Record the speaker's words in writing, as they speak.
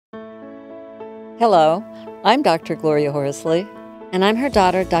Hello, I'm Dr. Gloria Horsley. And I'm her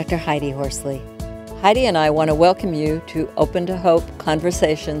daughter, Dr. Heidi Horsley. Heidi and I want to welcome you to Open to Hope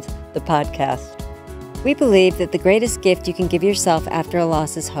Conversations, the podcast. We believe that the greatest gift you can give yourself after a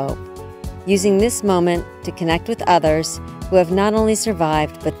loss is hope, using this moment to connect with others who have not only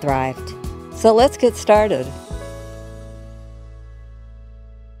survived but thrived. So let's get started.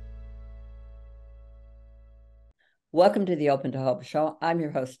 Welcome to the Open to Hope show. I'm your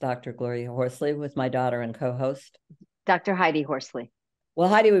host, Dr. Gloria Horsley, with my daughter and co-host, Dr. Heidi Horsley. Well,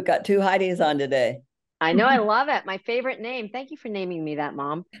 Heidi, we've got two Heidis on today. I know, I love it. My favorite name. Thank you for naming me that,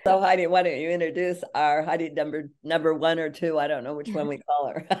 Mom. So, Heidi, why don't you introduce our Heidi number one or two? I don't know which one we call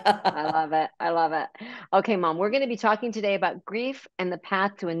her. I love it. I love it. Okay, Mom, we're going to be talking today about grief and the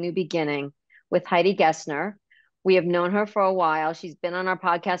path to a new beginning with Heidi Gessner. We have known her for a while. She's been on our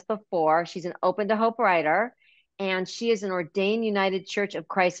podcast before. She's an Open to Hope writer, and she is an ordained United Church of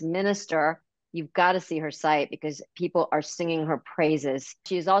Christ minister. You've got to see her site because people are singing her praises.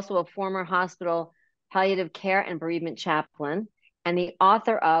 She is also a former hospital palliative care and bereavement chaplain and the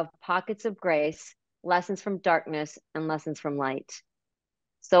author of Pockets of Grace, Lessons from Darkness and Lessons from Light.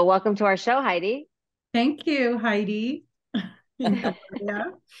 So welcome to our show, Heidi. Thank you, Heidi. Yeah.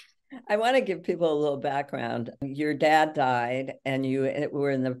 I want to give people a little background. Your dad died and you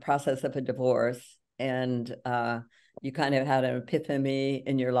were in the process of a divorce, and you kind of had an epiphany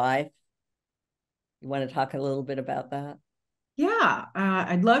in your life. You want to talk a little bit about that? Yeah,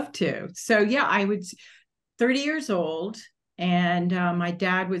 I'd love to. So yeah, I was 30 years old, and my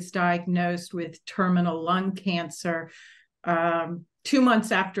dad was diagnosed with terminal lung cancer 2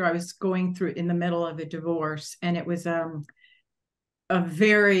 months after I was going through in the middle of a divorce. And it was a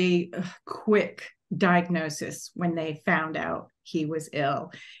very quick diagnosis when they found out he was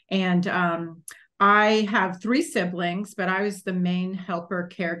ill. And I have three siblings, but I was the main helper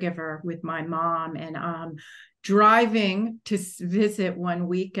caregiver with my mom. And driving to visit one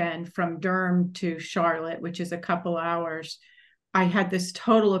weekend from Durham to Charlotte, which is a couple hours, I had this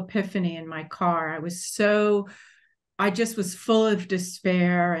total epiphany in my car. I just was full of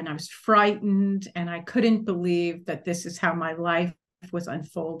despair, and I was frightened, and I couldn't believe that this is how my life was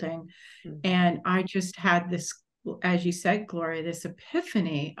unfolding. Mm-hmm. And I just had this, as you said, Gloria, this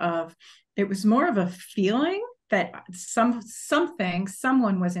epiphany of, it was more of a feeling that someone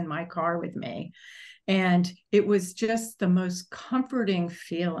was in my car with me. And it was just the most comforting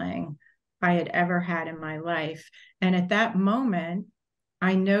feeling I had ever had in my life. And at that moment,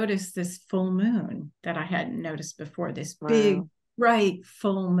 I noticed this full moon that I hadn't noticed before, this big, bright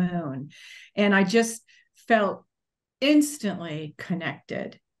full moon. And I just felt instantly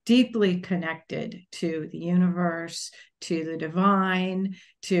connected, deeply connected to the universe, to the divine,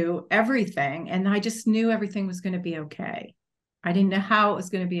 to everything. And I just knew everything was going to be okay. I didn't know how it was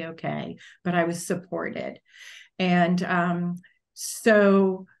going to be okay, but I was supported. And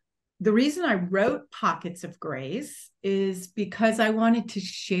so the reason I wrote Pockets of Grace is because I wanted to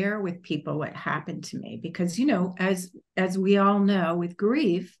share with people what happened to me. Because, you know, as we all know, with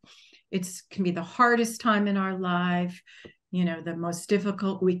grief, it can be the hardest time in our life, you know, the most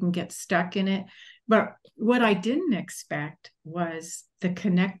difficult. We can get stuck in it. But what I didn't expect was the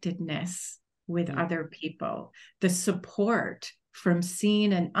connectedness with other people, the support from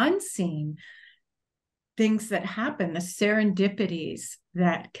seen and unseen things that happen, the serendipities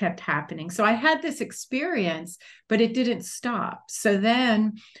that kept happening. So I had this experience, but it didn't stop. So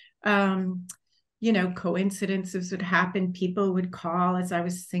then, you know, coincidences would happen. People would call as I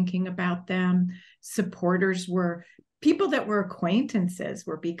was thinking about them. Supporters were people that were acquaintances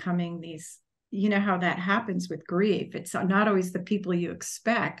were becoming these, you know, how that happens with grief. It's not always the people you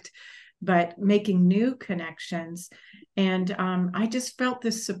expect, but making new connections. And I just felt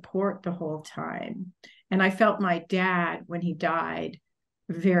this support the whole time. And I felt my dad, when he died,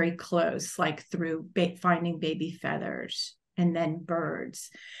 very close, like through finding baby feathers and then birds.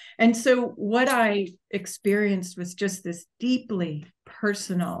 And so what I experienced was just this deeply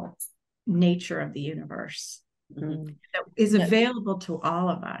personal nature of the universe that is available to all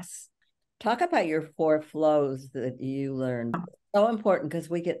of us. Talk about your 4 flows that you learned. So important, because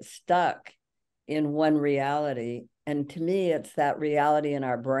we get stuck in one reality. And to me, it's that reality in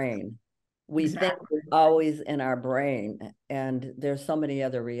our brain. We think we're always in our brain, and there's so many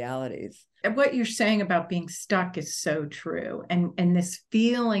other realities. And what you're saying about being stuck is so true. And this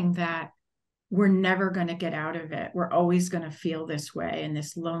feeling that we're never going to get out of it. We're always going to feel this way, and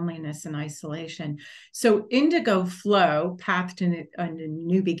this loneliness and isolation. So Indigo Flow, Path to a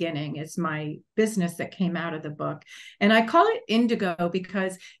New Beginning, is my business that came out of the book. And I call it indigo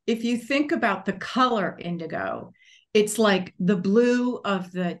because if you think about the color indigo, it's like the blue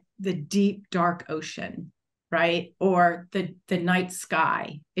of the deep dark ocean, right? Or the night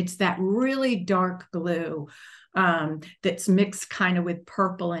sky. It's that really dark blue that's mixed kind of with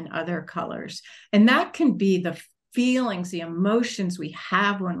purple and other colors. And that can be the feelings, the emotions we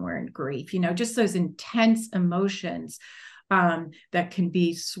have when we're in grief, just those intense emotions that can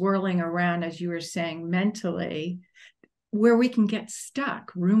be swirling around, as you were saying, mentally, where we can get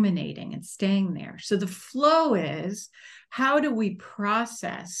stuck ruminating and staying there. So the flow is, how do we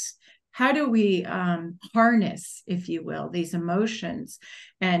process? How do we harness, if you will, these emotions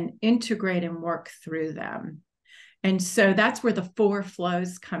and integrate and work through them? And so that's where the 4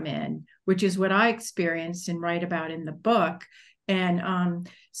 flows come in, which is what I experienced and write about in the book. And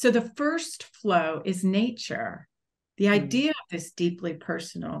so the first flow is nature, the idea of this deeply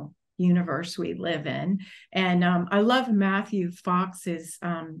personal universe we live in. And I love Matthew Fox's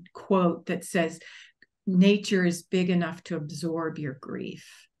quote that says, nature is big enough to absorb your grief.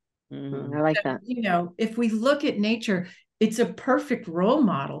 I like that. If we look at nature, it's a perfect role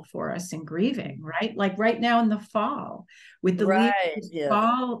model for us in grieving, right? Like right now in the fall with the leaves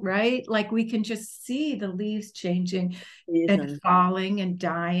fall, right? Like we can just see the leaves changing and falling and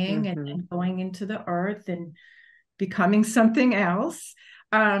dying and going into the earth and becoming something else.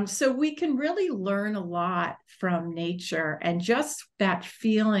 So we can really learn a lot from nature, and just that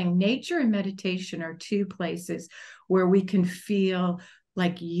feeling. Nature and meditation are 2 places where we can feel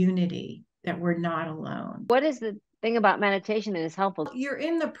like unity, that we're not alone. What is the thing about meditation that is helpful? You're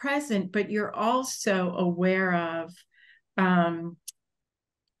in the present, but you're also aware of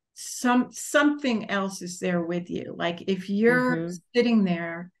something else is there with you. Like if you're sitting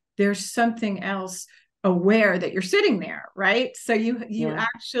there, there's something else aware that you're sitting there, right? So you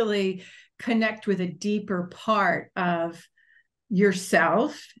actually connect with a deeper part of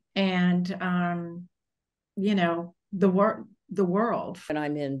yourself and the world. When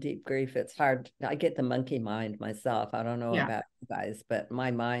I'm in deep grief, it's hard. I get the monkey mind myself. I don't know about you guys, but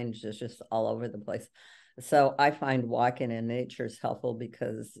my mind is just all over the place. So I find walking in nature is helpful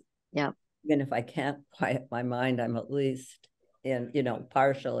because even if I can't quiet my mind, I'm at least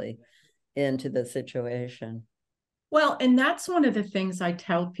partially into the situation. Well, and that's one of the things I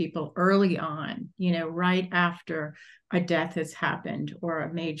tell people early on, right after a death has happened or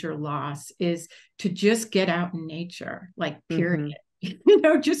a major loss, is to just get out in nature, like period.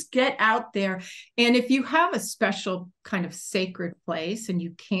 Just get out there. And if you have a special kind of sacred place and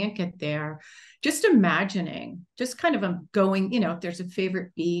you can't get there, just imagining, just kind of going, if there's a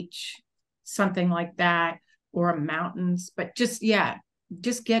favorite beach, something like that, or mountains, but just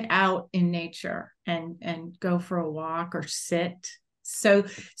get out in nature and go for a walk or sit. So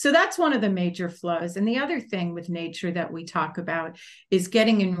that's one of the major flows. And the other thing with nature that we talk about is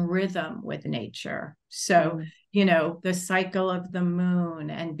getting in rhythm with nature. So, the cycle of the moon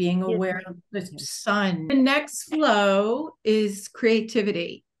and being aware of the sun. The next flow is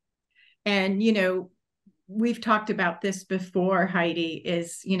creativity. And, we've talked about this before, Heidi,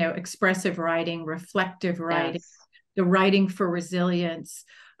 is, expressive writing, reflective writing, the Writing for Resilience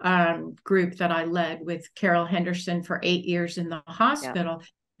group that I led with Carol Henderson for 8 years in the hospital.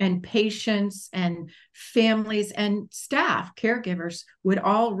 And patients and families and staff, caregivers would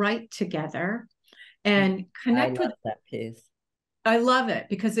all write together and connect with that piece. I love it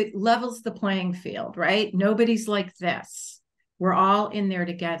because it levels the playing field, right? Nobody's like this. We're all in there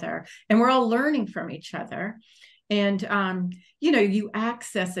together and we're all learning from each other. And, you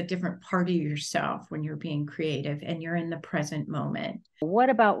access a different part of yourself when you're being creative and you're in the present moment.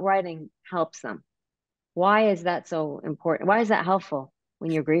 What about writing helps them? Why is that so important? Why is that helpful when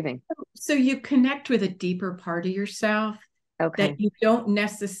you're grieving? So you connect with a deeper part of yourself that you don't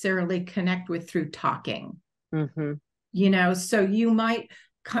necessarily connect with through talking. So you might,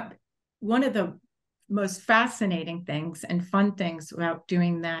 one of the most fascinating things and fun things about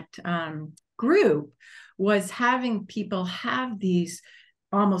doing that group was having people have these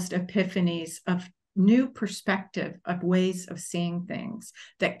almost epiphanies of new perspective of ways of seeing things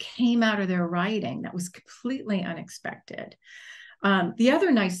that came out of their writing that was completely unexpected. The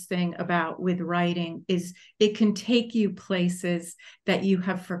other nice thing with writing is it can take you places that you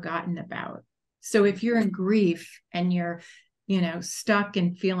have forgotten about. So if you're in grief and you're stuck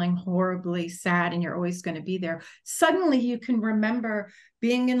and feeling horribly sad and you're always going to be there, suddenly you can remember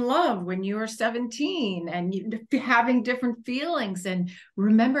being in love when you were 17 and having different feelings and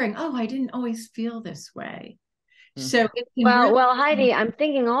remembering, oh, I didn't always feel this way. So well, Heidi, I'm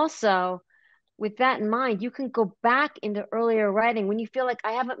thinking also with that in mind, you can go back into earlier writing when you feel like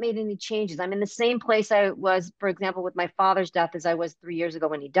I haven't made any changes. I'm in the same place I was, for example, with my father's death as I was 3 years ago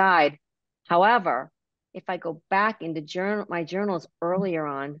when he died. However, if I go back into my journals earlier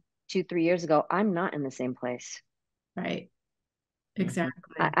on, 2-3 years ago, I'm not in the same place. Right. Exactly.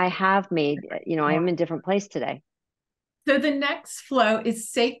 I have made, I am in a different place today. So the next flow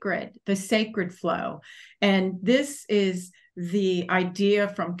is sacred, the sacred flow. And this is the idea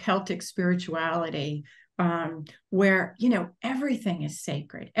from Celtic spirituality, where, everything is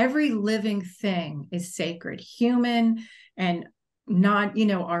sacred. Every living thing is sacred, human and not,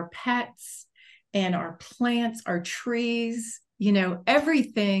 our pets and our plants, our trees,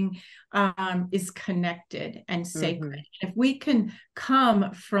 everything is connected and sacred. If we can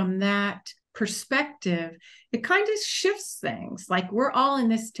come from that perspective, it kind of shifts things, like we're all in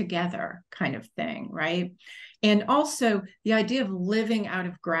this together kind of thing, right? And also the idea of living out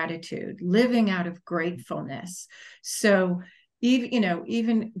of gratitude, living out of gratefulness. So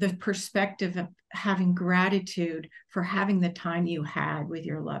even the perspective of having gratitude for having the time you had with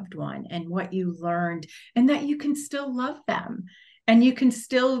your loved one and what you learned, and that you can still love them and you can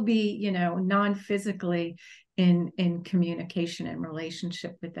still be, non-physically in communication and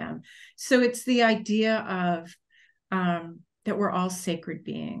relationship with them. So it's the idea of that we're all sacred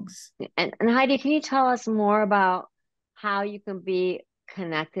beings. And Heidi, can you tell us more about how you can be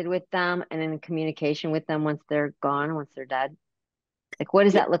connected with them and in communication with them once they're gone, once they're dead? Like, what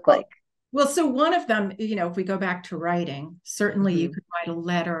does that look like? Well, so one of them, if we go back to writing, certainly you could write a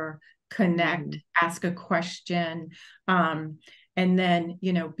letter, connect, ask a question, and then,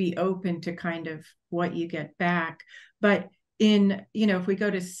 be open to kind of what you get back. But if we go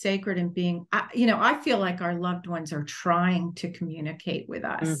to sacred and being, I feel like our loved ones are trying to communicate with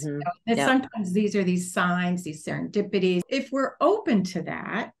us. And sometimes these are these signs, these serendipities. If we're open to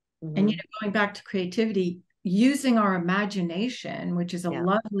that, and, going back to creativity, using our imagination, which is a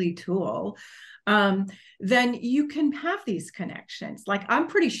lovely tool, then you can have these connections. Like, I'm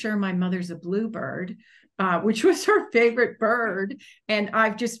pretty sure my mother's a bluebird, which was her favorite bird. And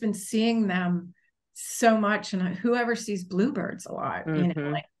I've just been seeing them so much. And whoever sees bluebirds a lot,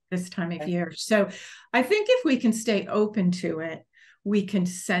 like this time of year. So I think if we can stay open to it, we can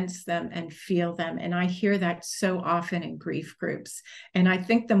sense them and feel them. And I hear that so often in grief groups. And I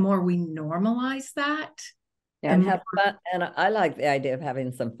think the more we normalize that, and have fun. And I like the idea of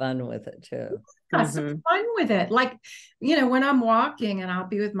having some fun with it too. Some fun with it. Like, when I'm walking and I'll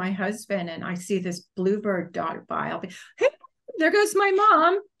be with my husband and I see this bluebird dot by, I'll be, hey, there goes my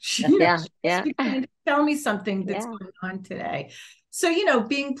mom. She's trying to tell me something that's going on today. So,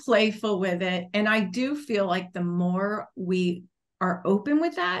 being playful with it. And I do feel like the more we are open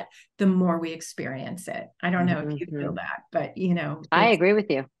with that, the more we experience it. I don't know if you feel that, but, I agree with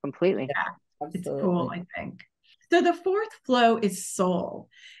you completely. Yeah, it's cool, I think. So the fourth flow is soul.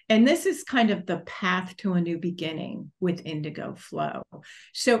 And this is kind of the path to a new beginning with indigo flow.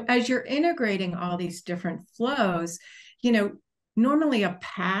 So as you're integrating all these different flows, normally a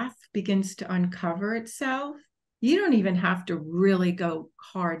path begins to uncover itself. You don't even have to really go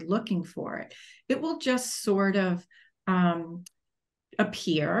hard looking for it. It will just sort of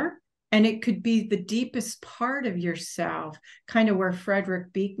appear. And it could be the deepest part of yourself, kind of where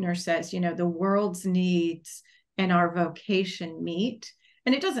Frederick Buechner says, the world's needs and our vocation meet.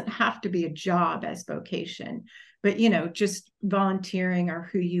 And it doesn't have to be a job as vocation, but, just volunteering or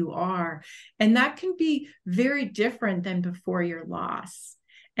who you are. And that can be very different than before your loss.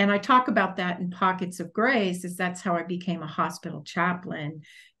 And I talk about that in Pockets of Grace, is that's how I became a hospital chaplain,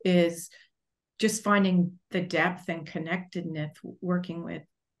 is just finding the depth and connectedness working with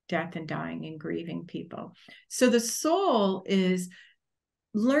death and dying and grieving people. So the soul is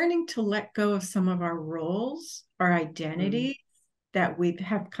learning to let go of some of our roles, our identities that we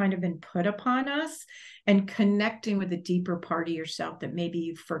have kind of been put upon us, and connecting with a deeper part of yourself that maybe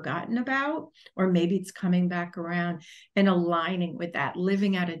you've forgotten about, or maybe it's coming back around, and aligning with that,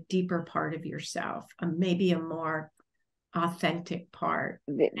 living out a deeper part of yourself, maybe a more authentic part.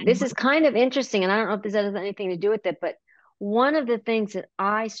 This is kind of interesting, and I don't know if this has anything to do with it, but one of the things that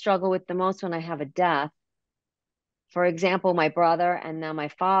I struggle with the most when I have a death, for example, my brother and now my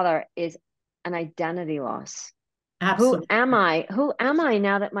father, is an identity loss. Absolutely. Who am I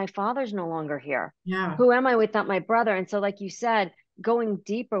now that my father's no longer here? Yeah. Who am I without my brother? And so, like you said, going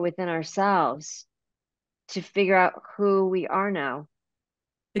deeper within ourselves to figure out who we are now.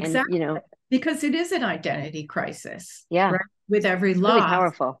 Exactly. And, because it is an identity crisis. Yeah. Right? With every loss. Really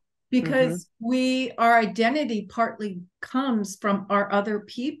powerful. Because our identity partly comes from our other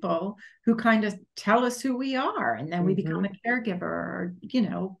people who kind of tell us who we are. And then we become a caregiver, or,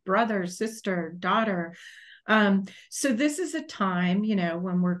 brother, sister, daughter. So this is a time,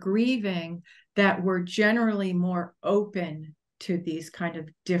 when we're grieving, that we're generally more open to these kind of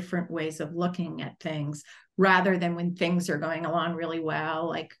different ways of looking at things, rather than when things are going along really well,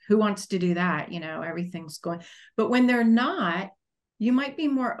 like who wants to do that? Everything's going, but when they're not, you might be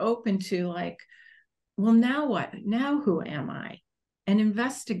more open to like, well, now what? Now who am I? And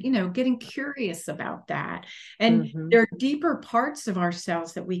getting curious about that. And there are deeper parts of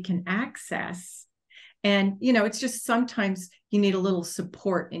ourselves that we can access. And, it's just sometimes you need a little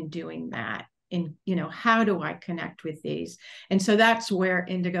support in doing that. In, how do I connect with these? And so that's where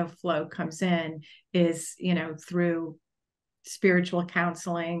Indigo Flow comes in, is, through spiritual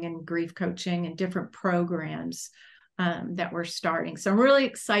counseling and grief coaching and different programs that we're starting. So I'm really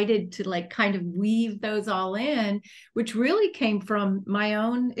excited to like kind of weave those all in, which really came from my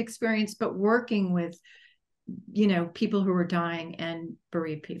own experience, but working with, people who are dying and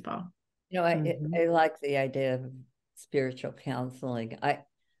bereaved people. I like the idea of spiritual counseling. I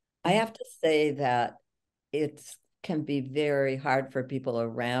have to say that it can be very hard for people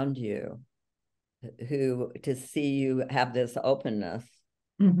around you to see you have this openness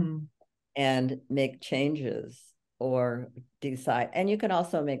and make changes or decide. And you can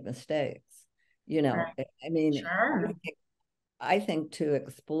also make mistakes, Right. I mean, sure. I think to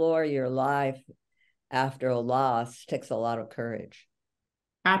explore your life after a loss takes a lot of courage.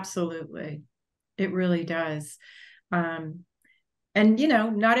 Absolutely. It really does. And,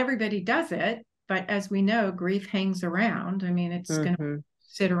 not everybody does it, but as we know, grief hangs around. I mean, it's going to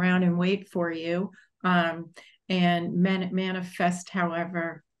sit around and wait for you, and manifest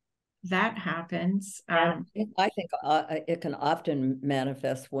however that happens. I think it can often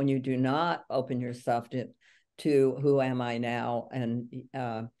manifest when you do not open yourself to who am I now, and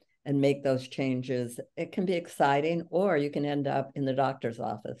make those changes. It can be exciting, or you can end up in the doctor's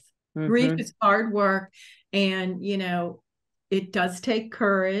office. Grief is hard work, and it does take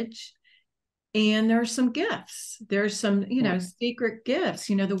courage. And there's some gifts. There's some, secret gifts,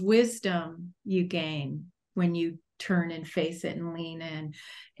 the wisdom you gain when you turn and face it and lean in,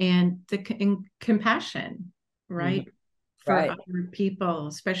 and compassion, right? For other people,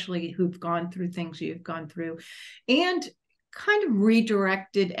 especially who've gone through things you've gone through, and kind of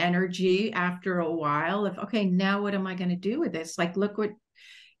redirected energy after a while of, okay, now what am I going to do with this? Like, look what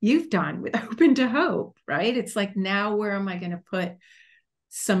you've done with Open to Hope, right? It's like, now where am I going to put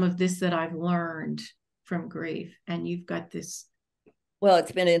some of this that I've learned from grief? And you've got this. Well,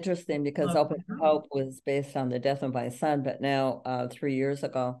 it's been interesting because Open to Hope was based on the death of my son, but now 3 years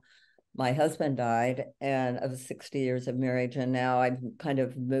ago, my husband died, and of 60 years of marriage, and now I've kind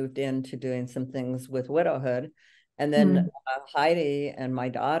of moved into doing some things with widowhood. And then Heidi and my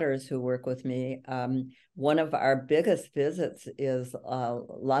daughters who work with me, one of our biggest visits is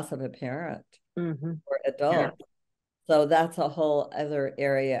loss of a parent for adults. Yeah. So that's a whole other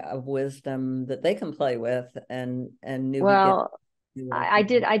area of wisdom that they can play with, and new. Well, I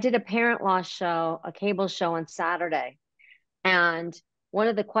did a parent loss show, a cable show on Saturday, and one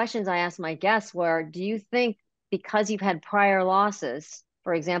of the questions I asked my guests were, do you think because you've had prior losses,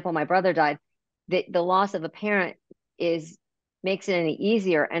 for example, my brother died, that the loss of a parent makes it any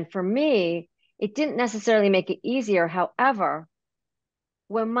easier? And for me, it didn't necessarily make it easier. However,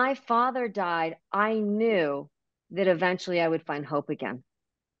 when my father died, I knew that eventually I would find hope again,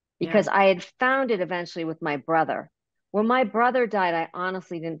 because I had found it eventually with my brother. When my brother died, I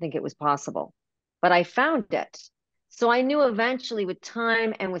honestly didn't think it was possible, but I found it. So I knew eventually, with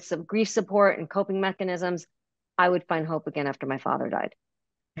time and with some grief support and coping mechanisms, I would find hope again after my father died.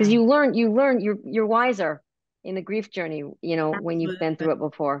 Because you learn, you're wiser in the grief journey, when you've been through it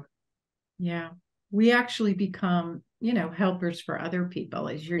before. Yeah. We actually become, helpers for other people,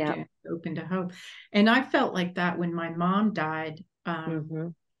 as you're doing Open to Hope. And I felt like that when my mom died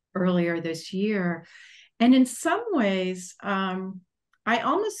earlier this year. And in some ways, I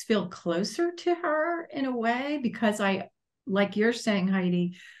almost feel closer to her in a way, because like you're saying,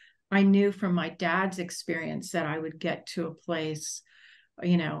 Heidi, I knew from my dad's experience that I would get to a place,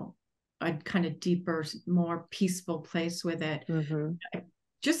 a kind of deeper, more peaceful place with it.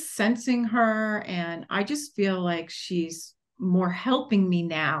 Just sensing her, and I just feel like she's more helping me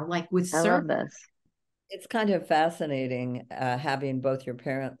now, like with I love this. It's kind of fascinating having both your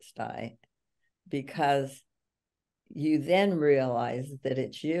parents die, because you then realize that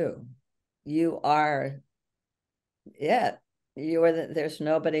it's you. You are it. There's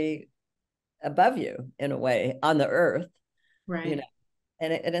nobody above you, in a way, on the earth. Right.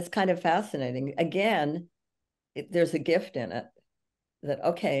 And it's kind of fascinating. Again, there's a gift in it that,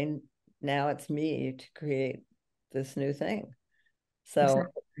 okay, now it's me to create this new thing. So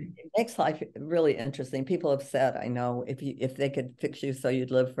it makes life really interesting. People have said, I know, if they could fix you so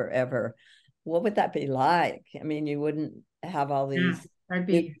you'd live forever, what would that be like? I mean, you wouldn't have all these I'd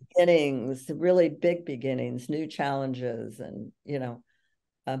new be beginnings, really big beginnings, new challenges, and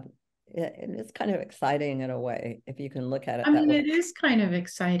and it's kind of exciting in a way if you can look at it I that mean, way. it is kind of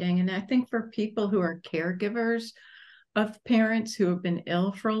exciting. And I think for people who are caregivers of parents who have been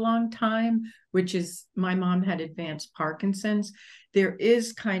ill for a long time, which is my mom had advanced Parkinson's, there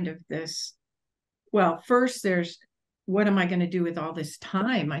is kind of this, well, first there's what am I going to do with all this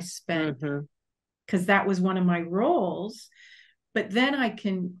time I spent? Because that was one of my roles. But then I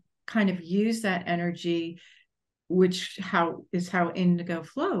can kind of use that energy, which how Indigo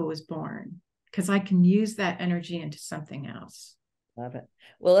Flow was born, because I can use that energy into something else. Love it.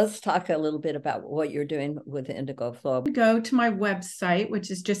 Well, let's talk a little bit about what you're doing with Indigo Flow. Go to my website,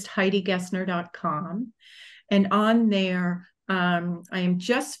 which is just HeidiGessner.com. And on there, I am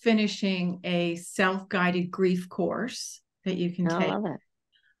just finishing a self-guided grief course that you can take. I love it.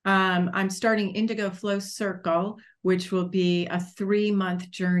 I'm starting Indigo Flow Circle, which will be a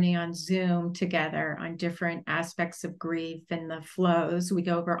 3-month journey on Zoom together on different aspects of grief and the flows. We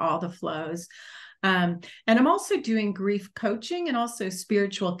go over all the flows. And I'm also doing grief coaching and also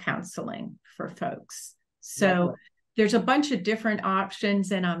spiritual counseling for folks. So there's a bunch of different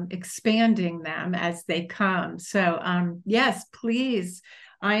options, and I'm expanding them as they come. So yes, please,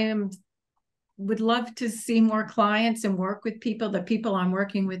 would love to see more clients and work with people. The people I'm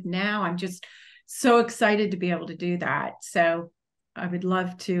working with now, I'm just so excited to be able to do that. So I would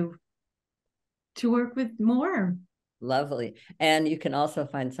love to work with more. Lovely. And you can also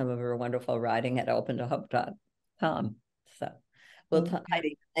find some of her wonderful writing at opentohope.com. So, well,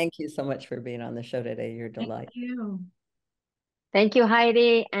 Heidi, thank you so much for being on the show today. You're a delight. Thank you. Thank you,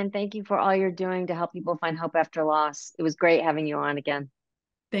 Heidi. And thank you for all you're doing to help people find hope after loss. It was great having you on again.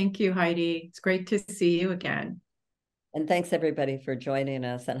 Thank you, Heidi. It's great to see you again. And thanks everybody for joining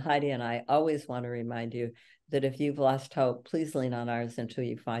us. And Heidi and I always want to remind you that if you've lost hope, please lean on ours until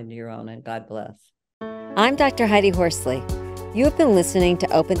you find your own, and God bless. I'm Dr. Heidi Horsley. You have been listening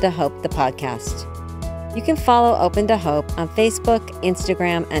to Open to Hope, the podcast. You can follow Open to Hope on Facebook,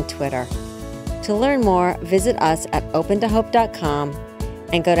 Instagram, and Twitter. To learn more, visit us at opentohope.com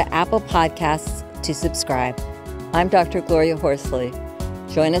and go to Apple Podcasts to subscribe. I'm Dr. Gloria Horsley.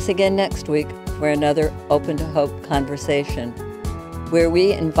 Join us again next week for another Open to Hope conversation, where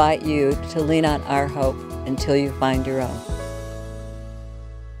we invite you to lean on our hope until you find your own.